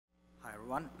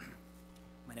everyone.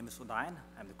 My name is Udayan.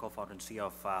 I'm the co-founder and CEO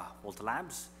of Volta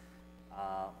Labs.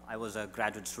 I was a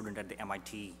graduate student at the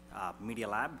MIT Media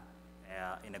Lab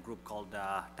in a group called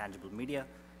Tangible Media.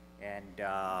 And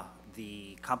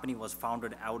the company was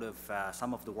founded out of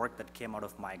some of the work that came out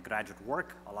of my graduate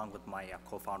work, along with my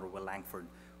co-founder, Will Langford,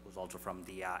 who's also from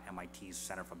the MIT's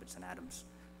Center for Bits and Atoms.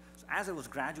 So as I was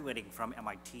graduating from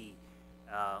MIT,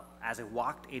 as I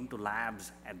walked into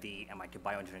labs at the MIT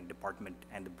Bioengineering Department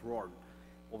and the board,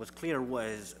 what was clear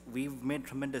was we've made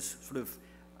tremendous sort of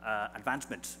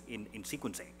advancements in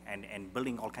sequencing and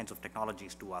building all kinds of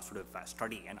technologies to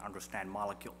study and understand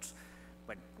molecules.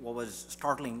 But what was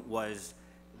startling was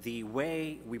the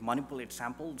way we manipulate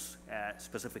samples,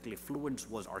 specifically fluids,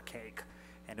 was archaic.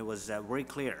 And it was very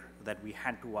clear that we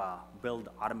had to build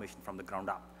automation from the ground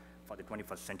up for the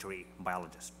 21st century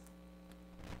biologist.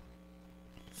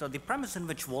 So the premise in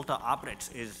which Volta operates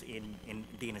is in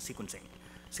DNA sequencing.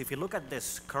 So if you look at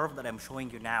this curve that I'm showing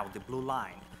you now, the blue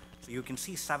line, so you can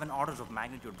see 7 orders of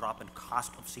magnitude drop in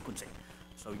cost of sequencing.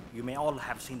 So you may all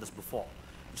have seen this before.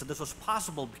 So this was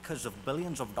possible because of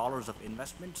billions of dollars of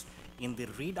investments in the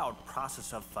readout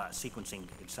process of sequencing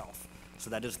itself. So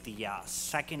that is the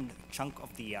second chunk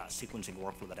of the sequencing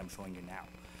workflow that I'm showing you now.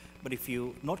 But if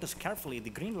you notice carefully, the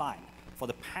green line, for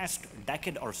the past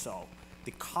decade or so,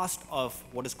 the cost of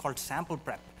what is called sample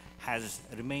prep has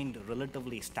remained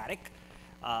relatively static.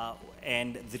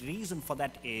 And the reason for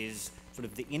that is sort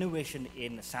of the innovation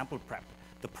in sample prep,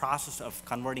 the process of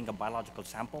converting a biological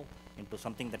sample into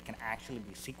something that can actually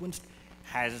be sequenced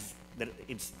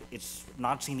it's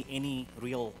not seen any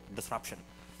real disruption.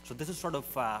 So this is sort of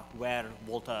where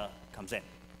Volta comes in.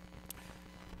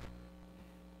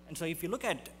 And so if you look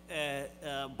at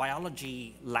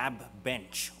biology lab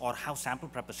bench or how sample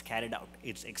prep is carried out,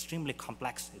 it's extremely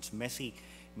complex, it's messy,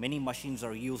 many machines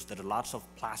are used, there are lots of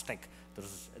plastic,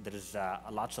 there is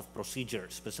lots of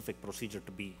specific procedure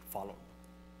to be followed.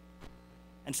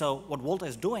 And so what Volta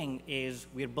is doing is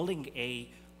we're building a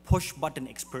push button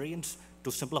experience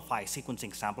to simplify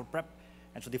sequencing sample prep.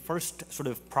 And so the first sort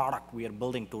of product we are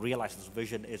building to realize this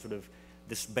vision is sort of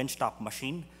this benchtop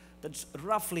machine that's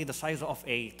roughly the size of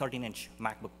a 13-inch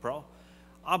MacBook Pro.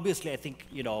 Obviously, I think,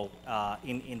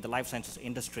 in the life sciences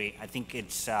industry, I think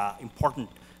it's important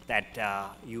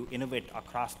that you innovate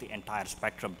across the entire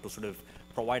spectrum to sort of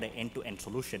provide an end-to-end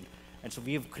solution. And so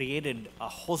we have created a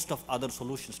host of other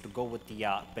solutions to go with the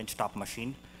benchtop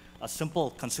machine. A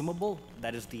simple consumable,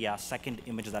 that is the second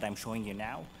image that I'm showing you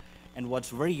now. And what's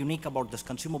very unique about this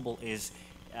consumable is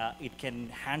it can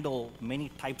handle many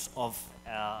types of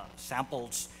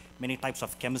samples, many types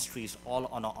of chemistries, all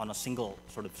on a single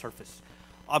sort of surface.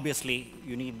 Obviously,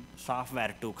 you need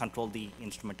software to control the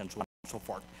instrument and so on and so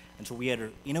forth. And so we are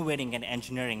innovating and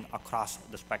engineering across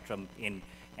the spectrum in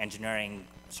engineering,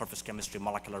 surface chemistry,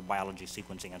 molecular biology,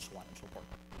 sequencing, and so on and so forth.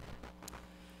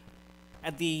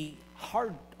 At the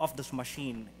heart of this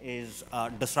machine is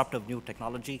disruptive new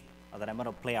technology that I'm going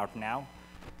to play out now.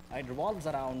 It revolves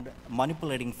around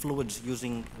manipulating fluids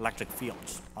using electric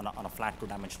fields on a flat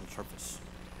two-dimensional surface.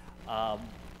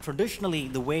 Traditionally,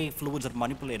 the way fluids are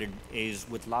manipulated is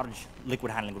with large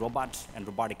liquid handling robots and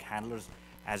robotic handlers,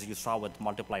 as you saw with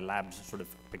Multiply Labs sort of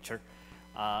picture.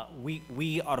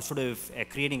 We are sort of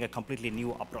creating a completely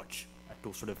new approach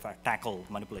to sort of tackle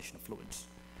manipulation of fluids.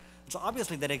 So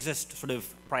obviously there exist sort of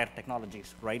prior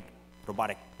technologies, right?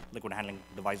 Robotic liquid handling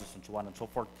devices and so on and so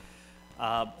forth.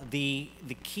 The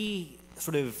key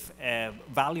sort of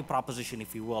value proposition,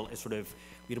 if you will, is sort of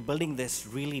we're building this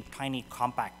really tiny,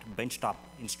 compact benchtop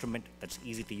instrument that's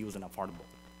easy to use and affordable.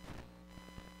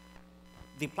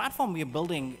 The platform we are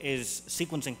building is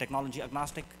sequencing technology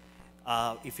agnostic.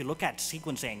 If you look at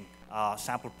sequencing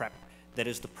sample prep, there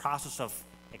is the process of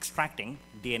extracting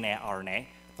DNA, RNA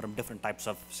from different types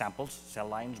of samples, cell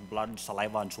lines, blood,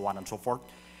 saliva, and so on and so forth.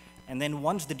 And then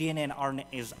once the DNA and RNA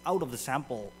is out of the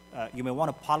sample, you may want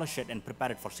to polish it and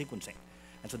prepare it for sequencing.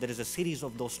 And so there is a series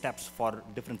of those steps for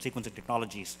different sequencing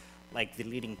technologies, like the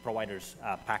leading providers,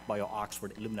 PacBio,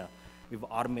 Oxford, Illumina. We've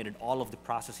automated all of the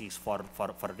processes for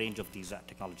a range of these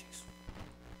technologies.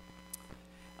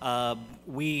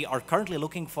 We are currently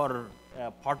looking for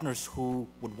partners who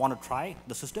would want to try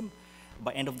the system.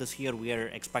 By end of this year, we are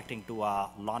expecting to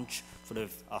launch sort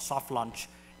of a soft launch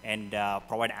and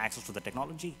provide access to the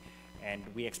technology. And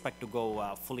we expect to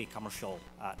go fully commercial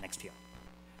next year.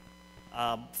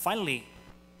 Finally,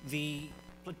 the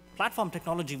platform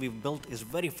technology we've built is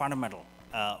very fundamental.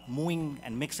 Moving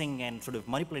and mixing and sort of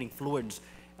manipulating fluids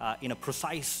in a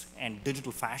precise and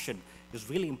digital fashion is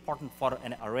really important for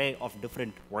an array of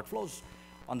different workflows.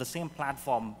 On the same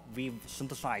platform, we've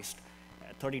synthesized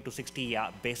 30 to 60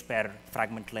 base pair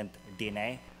fragment length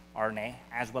DNA, RNA,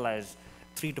 as well as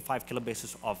 3 to 5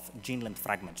 kilobases of gene length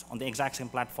fragments on the exact same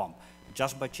platform,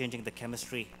 just by changing the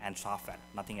chemistry and software,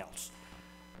 nothing else.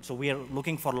 So we are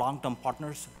looking for long-term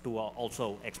partners to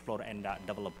also explore and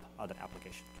develop other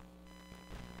applications.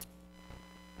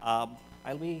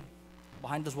 I'll be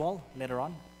behind this wall later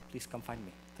on. Please come find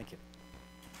me. Thank you.